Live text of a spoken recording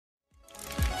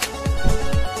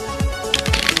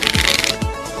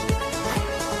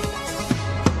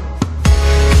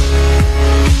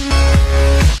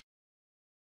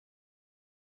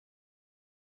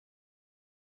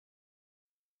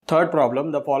Third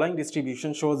problem, the following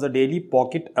distribution shows the daily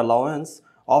pocket allowance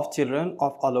of children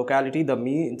of a locality. The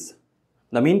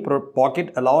mean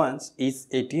pocket allowance is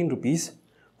 18 rupees.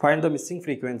 Find the missing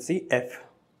frequency f.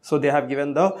 So they have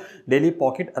given the daily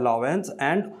pocket allowance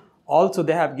and also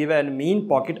they have given mean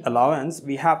pocket allowance.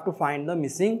 We have to find the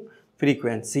missing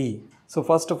frequency. So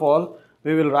first of all,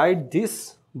 we will write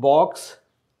this box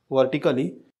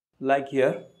vertically like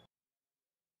here.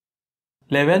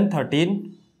 11,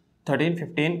 13, 13,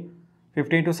 15,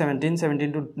 15 to 17,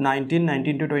 17 to 19,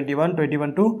 19 to 21,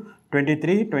 21 to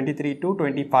 23, 23 to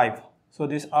 25. So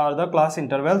these are the class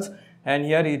intervals and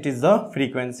here it is the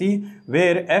frequency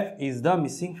where f is the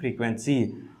missing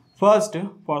frequency. First,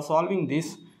 for solving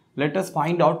this, let us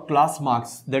find out class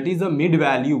marks, that is the mid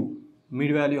value.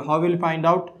 Mid value, how will we find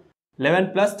out?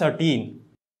 11 plus 13.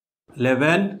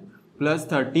 11 plus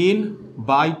 13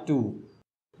 by 2.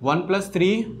 1 plus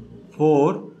 3,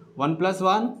 4. 1 plus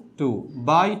 1, 2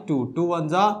 by 2. 2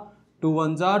 ones are 2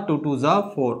 ones are 2 twos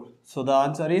are 4. So the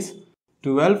answer is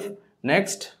 12.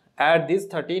 Next, add this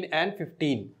 13 and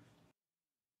 15.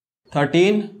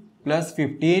 13 plus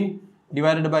 15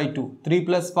 divided by 2. 3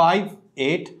 plus 5,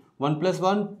 8. 1 plus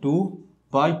 1, 2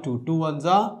 by 2. 2 ones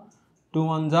are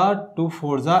 2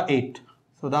 fours are 8.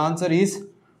 So the answer is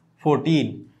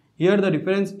 14. Here the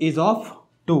difference is of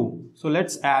 2. So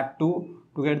let's add 2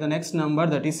 to get the next number,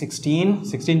 that is 16.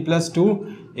 16 plus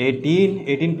 2, 18.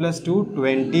 18 plus 2,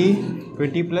 20.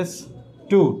 20 plus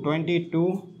 2,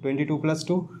 22. 22 plus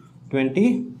 2,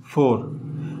 24.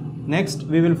 Next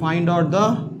we will find out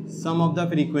the sum of the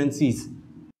frequencies.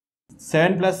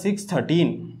 7 plus 6,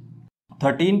 13.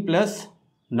 13 plus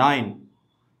 9,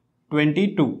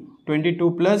 22.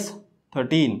 22 plus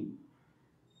 13,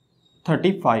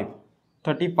 35.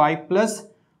 35 plus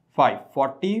 5,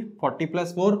 40. 40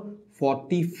 plus 4,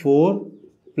 44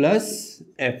 plus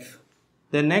f.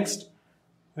 Then next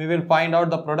we will find out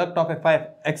the product of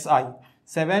xi.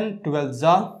 7 12s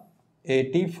are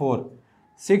 84.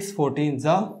 6 14s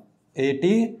are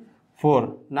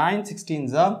 84. 9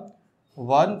 16s are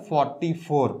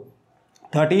 144.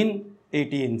 13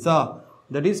 18s are,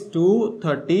 that is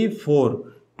 234.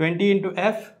 20 into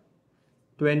f,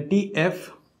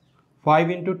 20f. 5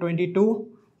 into 22,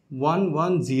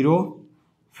 110.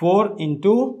 4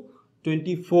 into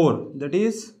 24, that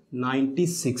is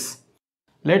 96.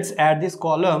 Let's add this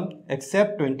column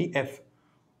except 20f.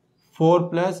 4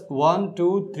 plus 1,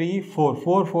 2, 3, 4.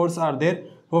 4 fours are there.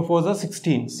 4 fours are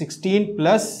 16. 16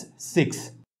 plus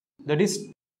 6, that is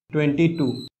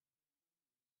 22.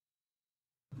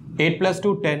 8 plus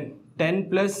 2, 10. 10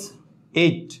 plus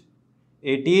 8,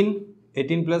 18.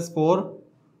 18 plus 4,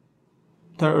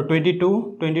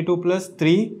 22. 22 plus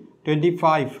 3,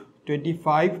 25.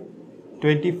 25.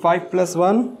 25 plus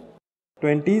 1,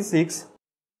 26.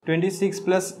 26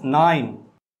 plus 9,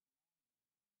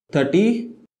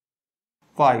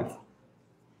 35.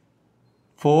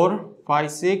 4,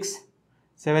 5, 6,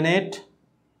 7, 8.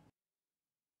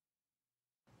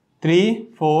 3,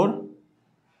 4,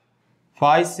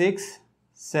 5, 6,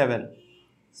 7.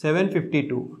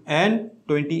 752 and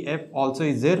 20f also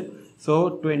is there.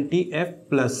 So 20f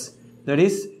plus, that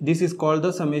is, this is called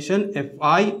the summation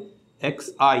fi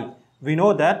xi. We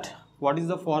know that what is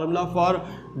the formula for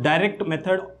direct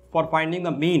method for finding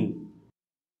the mean.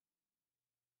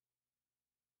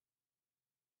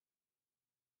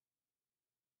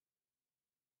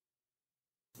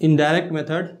 In direct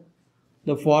method,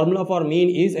 the formula for mean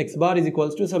is x bar is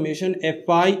equals to summation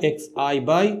fi xi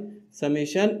by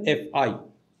summation fi.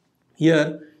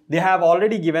 Here they have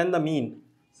already given the mean.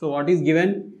 So what is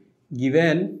given?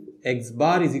 Given x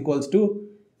bar is equals to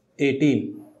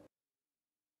 18.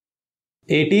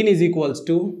 18 is equals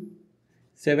to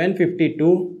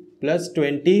 752 plus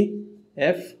 20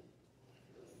 f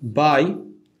by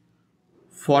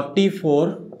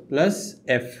 44 plus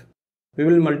f. We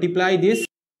will multiply this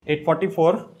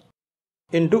 844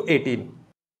 into 18.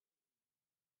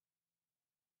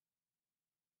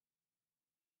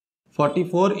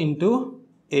 44 into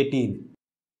 18.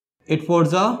 8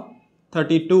 fours are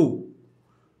 32.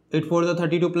 8 fours are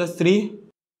 32 plus 3,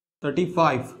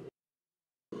 35.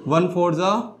 1 fours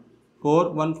are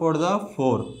 4. 1 fours are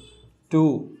 4.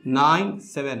 2, 9,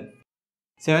 7.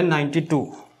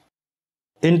 792.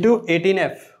 Into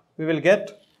 18f. We will get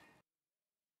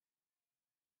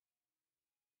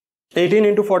 18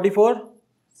 into 44.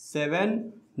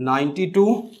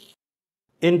 792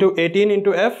 into 18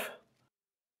 into f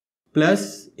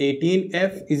plus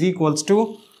 18f is equals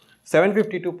to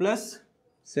 752 plus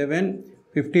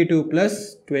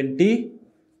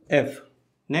 20f.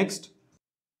 Next,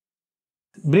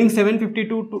 bring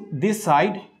 752 to this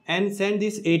side and send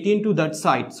this 18 to that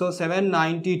side. So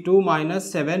 792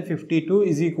 minus 752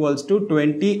 is equals to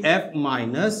 20F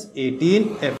minus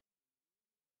 18F.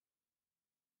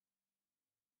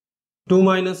 2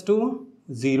 minus 2,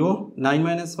 0. 9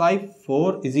 minus 5,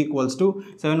 4 is equals to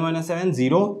 7 minus 7,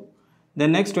 0.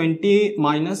 Then next 20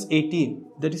 minus 18,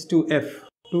 that is 2F.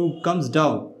 2 comes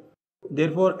down.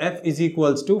 Therefore, F is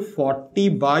equals to 40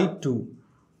 by 2.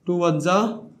 2 ones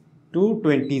are 2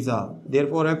 20s are.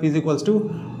 Therefore, F is equals to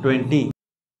 20.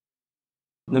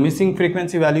 The missing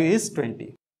frequency value is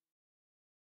 20.